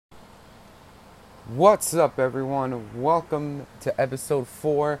What's up, everyone? Welcome to episode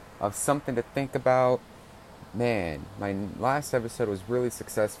 4 of Something to Think About. Man, my last episode was really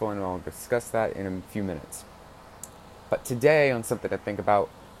successful, and I'll discuss that in a few minutes. But today, on Something to Think About,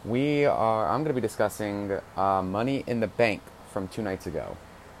 I'm going to be discussing Money in the Bank from 2 nights ago.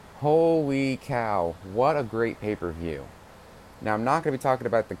 Holy cow, what a great pay per view! Now, I'm not going to be talking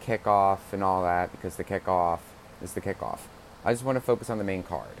about the kickoff and all that because the kickoff is the kickoff. I just want to focus on the main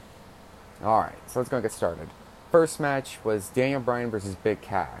card. Alright, so let's go and get started. First match was Daniel Bryan versus Big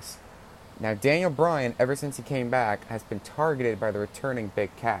Cass. Now, Daniel Bryan, ever since he came back, has been targeted by the returning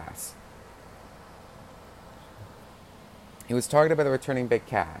Big Cass. He was targeted by the returning Big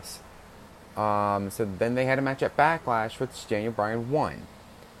Cass. So then they had a match at Backlash, which Daniel Bryan won.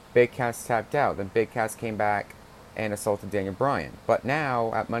 Big Cass tapped out. Then Big Cass came back and assaulted Daniel Bryan. But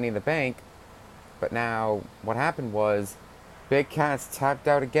now, at Money in the Bank, what happened was Big Cass tapped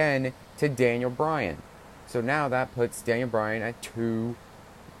out again to Daniel Bryan. So now that puts Daniel Bryan at 2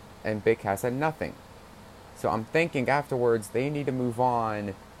 and Big Cass at nothing. So I'm thinking afterwards they need to move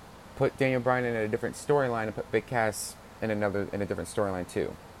on, put Daniel Bryan in a different storyline and put Big Cass in a different storyline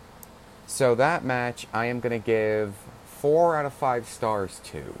too. So that match I am going to give 4 out of 5 stars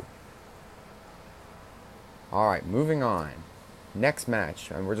to. Alright, moving on. Next match,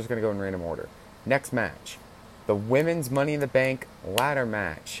 and we're just going to go in random order. Next match. The Women's Money in the Bank ladder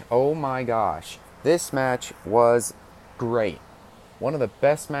match. Oh my gosh. This match was great. One of the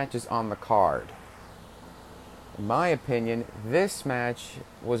best matches on the card. In my opinion, this match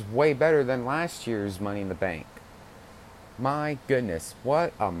was way better than last year's Money in the Bank. My goodness,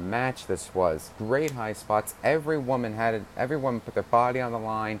 what a match this was. Great high spots. Everyone put their body on the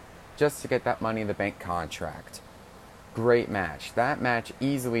line just to get that Money in the Bank contract. Great match. That match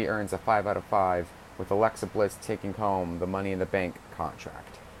easily earns a 5 out of 5. With Alexa Bliss taking home the Money in the Bank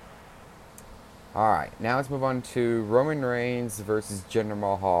contract. Alright, now let's move on to Roman Reigns versus Jinder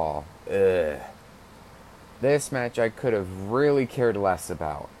Mahal. Ugh. This match I could have really cared less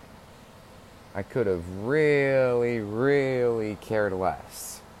about. I could have really cared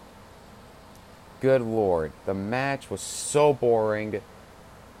less. Good lord, the match was so boring.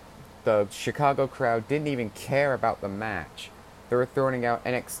 The Chicago crowd didn't even care about the match. They were throwing out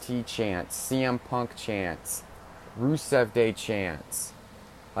NXT chants, CM Punk chants, Rusev Day chants.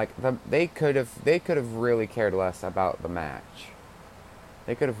 They could have really cared less about the match.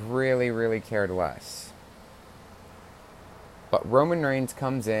 They could have really cared less. But Roman Reigns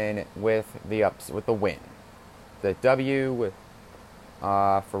comes in with the win. The W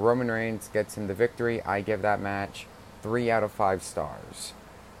for Roman Reigns gets him the victory. I give that match 3 out of 5 stars.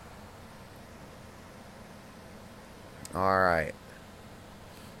 Alright.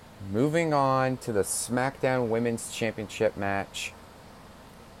 Moving on to the SmackDown Women's Championship match.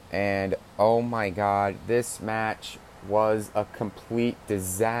 And oh my god, this match was a complete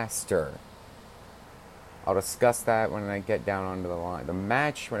disaster. I'll discuss that when I get down onto the line. The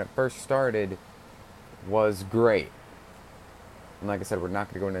match, when it first started, was great. And like I said, we're not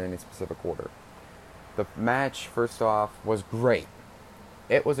going to go into any specific order. The match, first off, was great.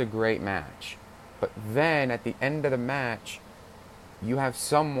 It was a great match. But then, at the end of the match, you have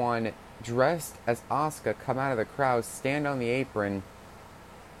someone dressed as Asuka come out of the crowd, stand on the apron,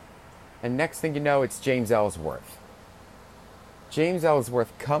 and next thing you know, it's James Ellsworth. James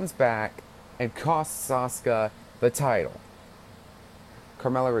Ellsworth comes back and costs Asuka the title.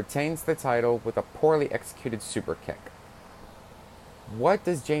 Carmella retains the title with a poorly executed super kick. What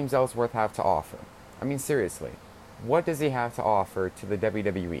does James Ellsworth have to offer? I mean, seriously, what does he have to offer to the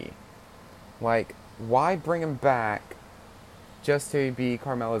WWE? Like, why bring him back just to be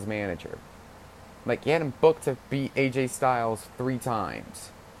Carmella's manager? Like, you had him booked to beat AJ Styles 3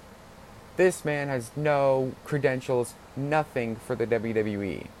 times. This man has no credentials, nothing for the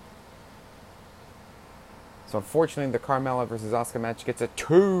WWE. So unfortunately, the Carmella versus Asuka match gets a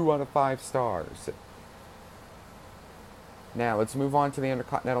 2 out of 5 stars. Now, let's move on to the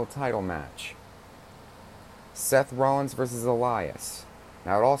Intercontinental title match. Seth Rollins versus Elias.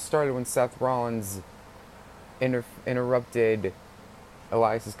 Now, it all started when Seth Rollins interrupted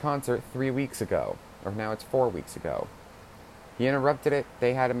Elias' concert 3 weeks ago. Or now it's 4 weeks ago. He interrupted it.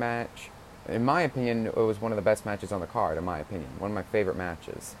 They had a match. In my opinion, it was one of the best matches on the card, in my opinion. One of my favorite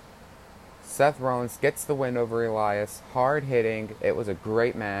matches. Seth Rollins gets the win over Elias. Hard hitting. It was a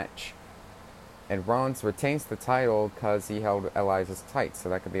great match. And Rollins retains the title because he held Elias tight. So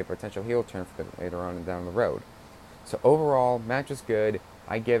that could be a potential heel turn for later on and down the road. So overall, match was good.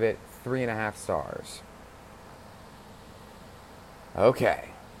 I give it 3.5 stars. Okay.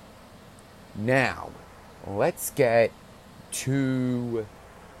 Now, let's get to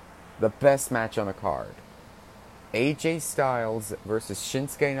the best match on the card. AJ Styles versus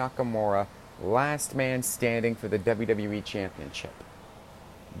Shinsuke Nakamura, last man standing for the WWE Championship.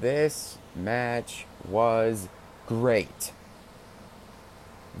 This match was great.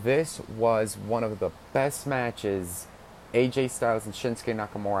 This was one of the best matches AJ Styles and Shinsuke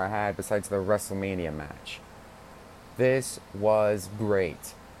Nakamura had besides the WrestleMania match. This was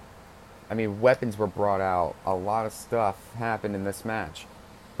great. I mean, weapons were brought out. A lot of stuff happened in this match.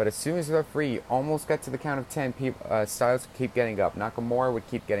 But as soon as the referee almost got to the count of 10, Styles would keep getting up. Nakamura would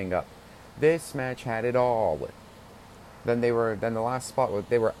keep getting up. This match had it all. Then the last spot,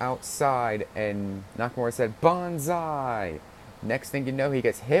 they were outside, and Nakamura said, "Banzai!" Next thing you know, he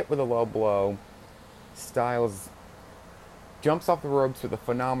gets hit with a low blow. Styles jumps off the ropes with a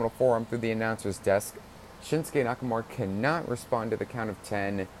phenomenal forearm through the announcer's desk. Shinsuke Nakamura cannot respond to the count of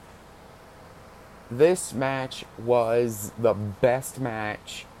 10. This match was the best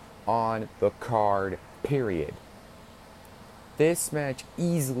match on the card, period. This match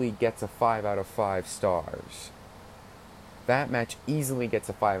easily gets a 5 out of 5 stars. That match easily gets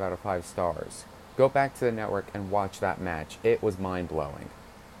a 5 out of 5 stars. Go back to the network and watch that match. It was mind-blowing.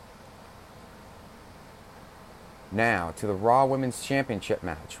 Now, to the Raw Women's Championship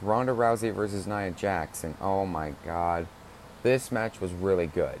match. Ronda Rousey versus Nia Jax. And oh my god, this match was really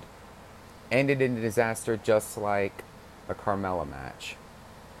good. Ended in a disaster just like a Carmella match.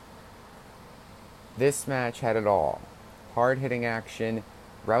 This match had it all. Hard-hitting action.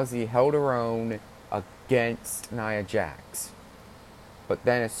 Rousey held her own against Nia Jax. But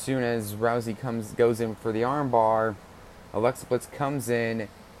then as soon as Rousey goes in for the armbar, Alexa Bliss comes in,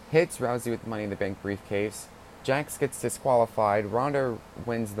 hits Rousey with the Money in the Bank briefcase. Jax gets disqualified. Ronda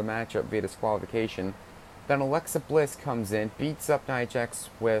wins the matchup via disqualification. Then Alexa Bliss comes in, beats up Nia Jax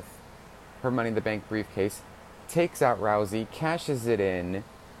with her Money in the Bank briefcase, takes out Rousey, cashes it in,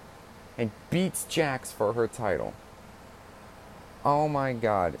 and beats Jax for her title. Oh my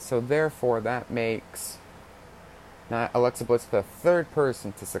god. So therefore that makes Alexa Bliss the third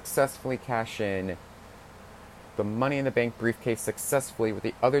person to successfully cash in the Money in the Bank briefcase successfully, with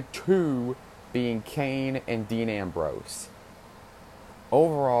the other two being Kane and Dean Ambrose.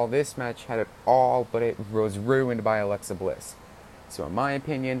 Overall, this match had it all, but it was ruined by Alexa Bliss. So in my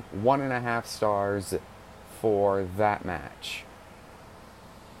opinion, 1.5 stars for that match.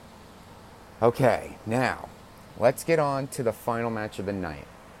 Okay, now, let's get on to the final match of the night.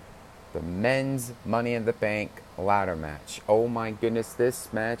 The men's Money in the Bank ladder match. Oh my goodness,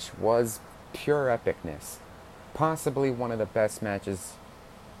 this match was pure epicness. Possibly one of the best matches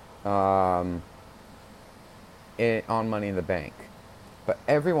on Money in the Bank. But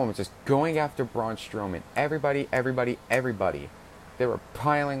everyone was just going after Braun Strowman. Everybody. They were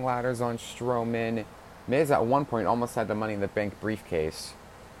piling ladders on Strowman. Miz at one point almost had the Money in the Bank briefcase.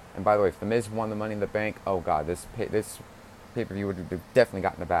 And by the way, if the Miz won the Money in the Bank, oh god, this pay-per-view would have definitely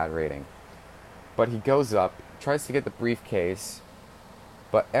gotten a bad rating. But he goes up, tries to get the briefcase,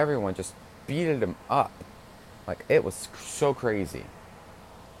 but everyone just beated him up. Like, it was so crazy.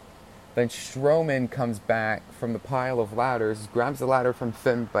 Then Strowman comes back from the pile of ladders, grabs the ladder from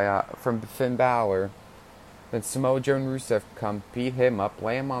Finn Balor. Then Samoa Joe and Rusev come, beat him up,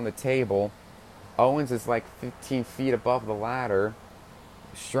 lay him on the table. Owens is like 15 feet above the ladder.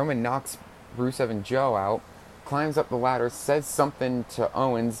 Strowman knocks Rusev and Joe out, climbs up the ladder, says something to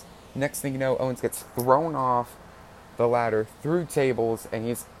Owens. Next thing you know, Owens gets thrown off the ladder through tables, and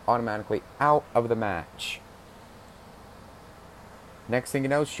he's automatically out of the match. Next thing you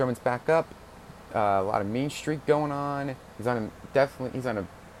know, Strowman's back up. A lot of mean streak going on. He's on a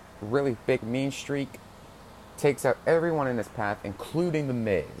really big mean streak. Takes out everyone in his path, including The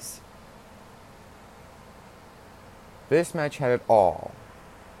Miz. This match had it all.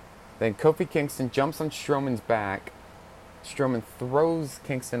 Then Kofi Kingston jumps on Strowman's back. Strowman throws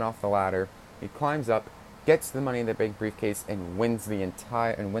Kingston off the ladder. He climbs up, gets the Money in the Bank briefcase, and wins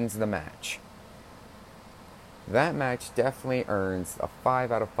the match. That match definitely earns a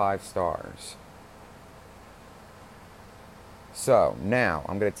 5 out of 5 stars. So now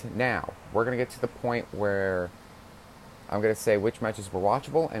we're gonna get to the point where I'm gonna say which matches were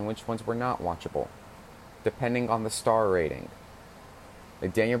watchable and which ones were not watchable, depending on the star rating. The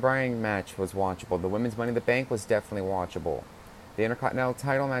Daniel Bryan match was watchable. The Women's Money in the Bank was definitely watchable. The Intercontinental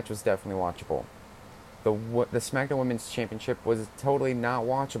title match was definitely watchable. The SmackDown Women's Championship was totally not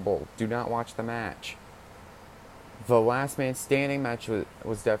watchable. Do not watch the match. The Last Man Standing match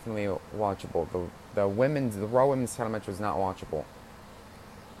was definitely watchable. The Raw Women's title match was not watchable.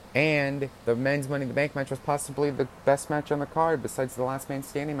 And the Men's Money in the Bank match was possibly the best match on the card besides the Last Man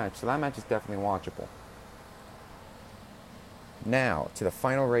Standing match. So that match is definitely watchable. Now, to the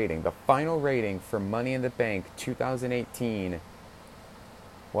final rating. The final rating for Money in the Bank 2018.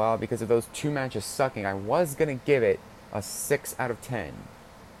 Well, because of those two matches sucking, I was going to give it a 6 out of 10.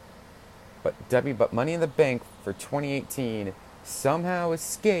 But Money in the Bank for 2018 somehow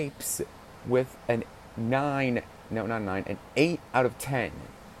escapes with an 9, no, not 9, an 8 out of 10.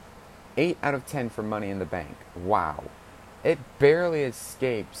 8 out of 10 for Money in the Bank. Wow. It barely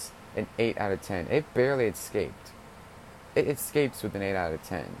escapes an 8 out of 10. It barely escaped. It escapes with an 8 out of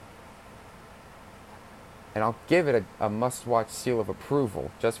 10. And I'll give it a must-watch seal of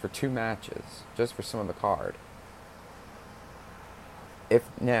approval just for 2 matches, just for some of the card. If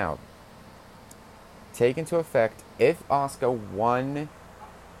now, take into effect, if Asuka won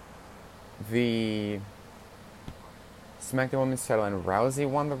the SmackDown Women's title and Rousey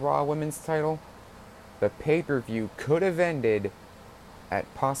won the Raw Women's title, the pay-per-view could have ended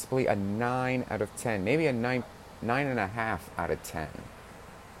at possibly a 9 out of 10, maybe a 9.5 out of 10.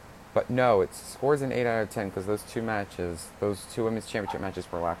 But no, it scores an 8 out of 10 because those 2 matches, those 2 Women's Championship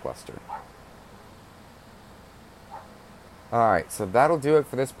matches were lackluster. Alright, so that'll do it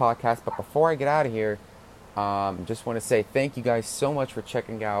for this podcast. But before I get out of here, just want to say thank you guys so much for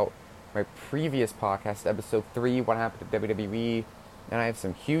checking out my previous podcast, episode 3, What Happened to WWE. And I have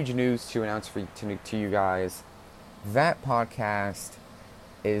some huge news to announce to you guys. That podcast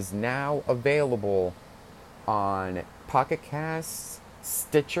is now available on Pocket Casts,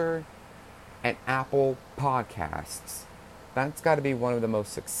 Stitcher, and Apple Podcasts. That's got to be one of the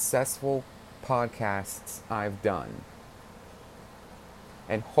most successful podcasts I've done.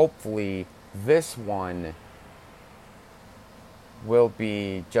 And hopefully this one will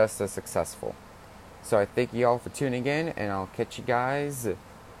be just as successful. So I thank you all for tuning in, and I'll catch you guys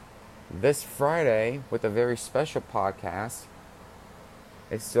this Friday with a very special podcast.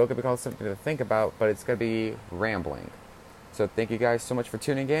 It's still going to be called Something to Think About, but it's going to be rambling. So thank you guys so much for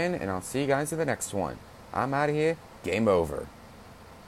tuning in, and I'll see you guys in the next one. I'm out of here. Game over.